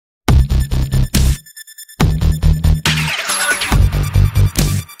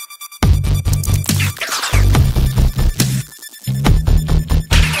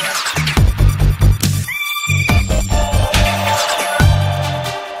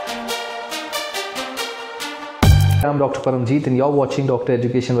I'm Dr. Paramjeet and you're watching Dr.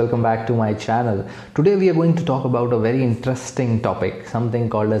 Education. Welcome back to my channel. Today we are going to talk about a very interesting topic, something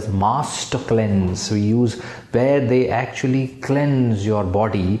called as master cleanse. We use where they actually cleanse your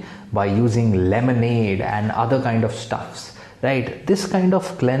body by using lemonade and other kind of stuffs. Right, this kind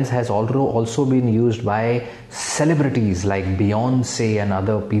of cleanse has also been used by celebrities like Beyonce and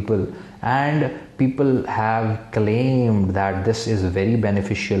other people, and people have claimed that this is very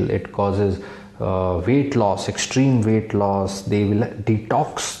beneficial. It causes weight loss, extreme weight loss. They will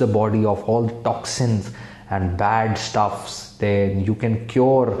detox the body of all toxins and bad stuffs. Then you can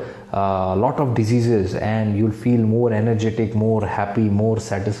cure a lot of diseases and you'll feel more energetic, more happy, more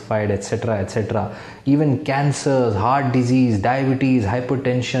satisfied, etc., etc. Even cancers, heart disease, diabetes,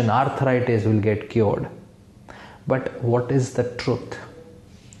 hypertension, arthritis will get cured. But what is the truth?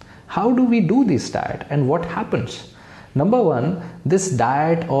 How do we do this diet and what happens? Number one, this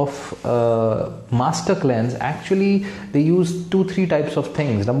diet of master cleanse, actually they use 2-3 types of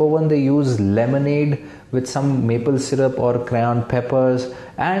things. Number one, they use lemonade with some maple syrup or cayenne peppers,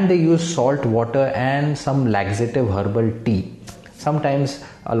 and they use salt water and some laxative herbal tea. Sometimes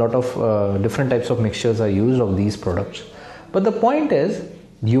a lot of different types of mixtures are used of these products. But the point is,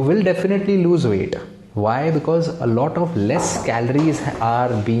 you will definitely lose weight. Why? Because a lot of less calories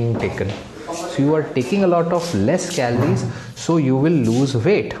are being taken. So you are taking a lot of less calories, so you will lose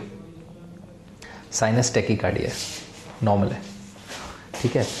weight. Sinus tachycardia normal है,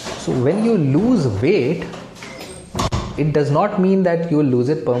 ठीक है? So when you lose weight, it does not mean that you will lose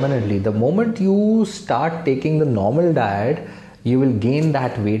it permanently. The moment you start taking the normal diet, you will gain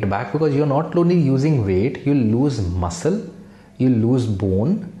that weight back, because you are not only using weight, you will lose muscle, you will lose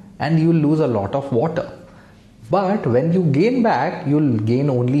bone, and you will lose a lot of water. But when you gain back, you will gain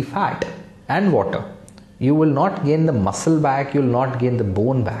only fat and water. You will not gain the muscle back, you will not gain the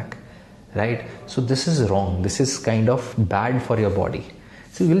bone back, right? So this is wrong. This is kind of bad for your body.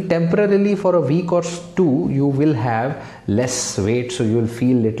 So you will temporarily, for a week or two, you will have less weight, so you will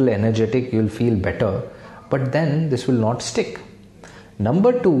feel little energetic, you will feel better, but then this will not stick.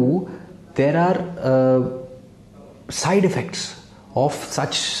 Number two, there are side effects of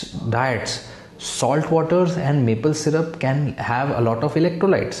such diets. Salt waters and maple syrup can have a lot of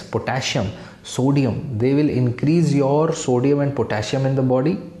electrolytes, potassium, sodium. They will increase your sodium and potassium in the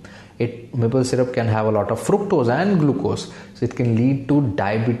body. Maple syrup can have a lot of fructose and glucose. So it can lead to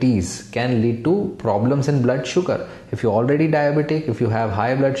diabetes, can lead to problems in blood sugar. If you're already diabetic, if you have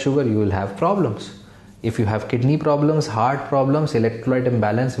high blood sugar, you will have problems. If you have kidney problems, heart problems, electrolyte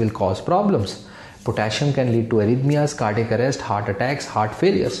imbalance will cause problems. Potassium can lead to arrhythmias, cardiac arrest, heart attacks, heart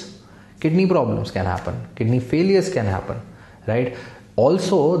failures. Kidney problems can happen, kidney failures can happen, right?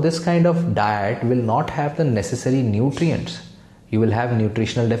 Also, this kind of diet will not have the necessary nutrients. You will have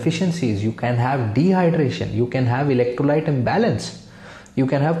nutritional deficiencies, you can have dehydration, you can have electrolyte imbalance, you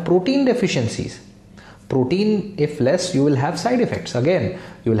can have protein deficiencies. Protein, if less, you will have side effects. Again,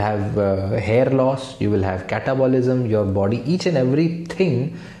 you will have hair loss, you will have catabolism, your body, each and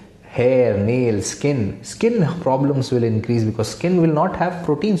everything. Hair, nails, skin problems will increase, because skin will not have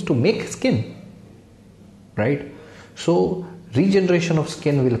proteins to make skin, right? So regeneration of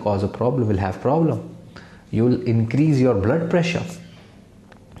skin will cause a problem, will have problem. You will increase your blood pressure,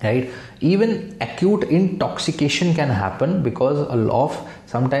 right? Even acute intoxication can happen because of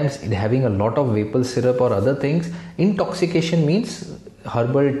sometimes having a lot of maple syrup or other things. Intoxication means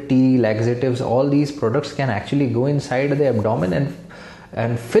herbal tea, laxatives, all these products can actually go inside the abdomen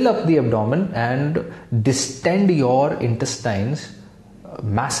and fill up the abdomen and distend your intestines.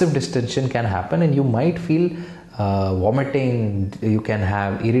 Massive distension can happen, and you might feel vomiting, you can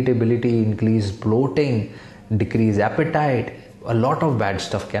have irritability, increased bloating, decreased appetite. A lot of bad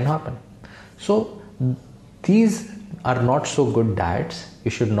stuff can happen. So these are not so good diets.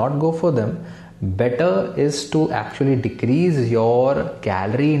 You should not go for them. Better is to actually decrease your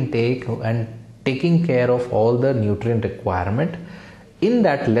calorie intake and taking care of all the nutrient requirement. In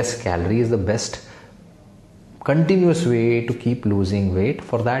that, less calorie is the best continuous way to keep losing weight.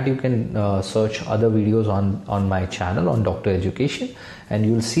 For that, you can search other videos on my channel on Dr. Education, and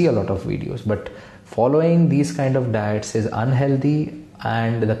you will see a lot of videos. But following these kind of diets is unhealthy,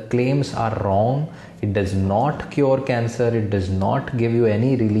 and the claims are wrong. It does not cure cancer. It does not give you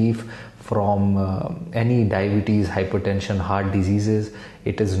any relief from any diabetes, hypertension, heart diseases.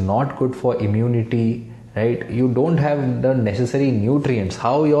 It is not good for immunity. Right? You don't have the necessary nutrients.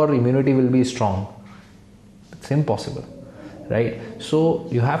 How your immunity will be strong? It's impossible, right? So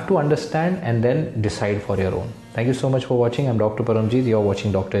you have to understand and then decide for your own. Thank you so much for watching. I'm Dr. Paramjeet. You're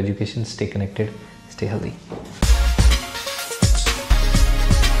watching Dr. Education. Stay connected, stay healthy.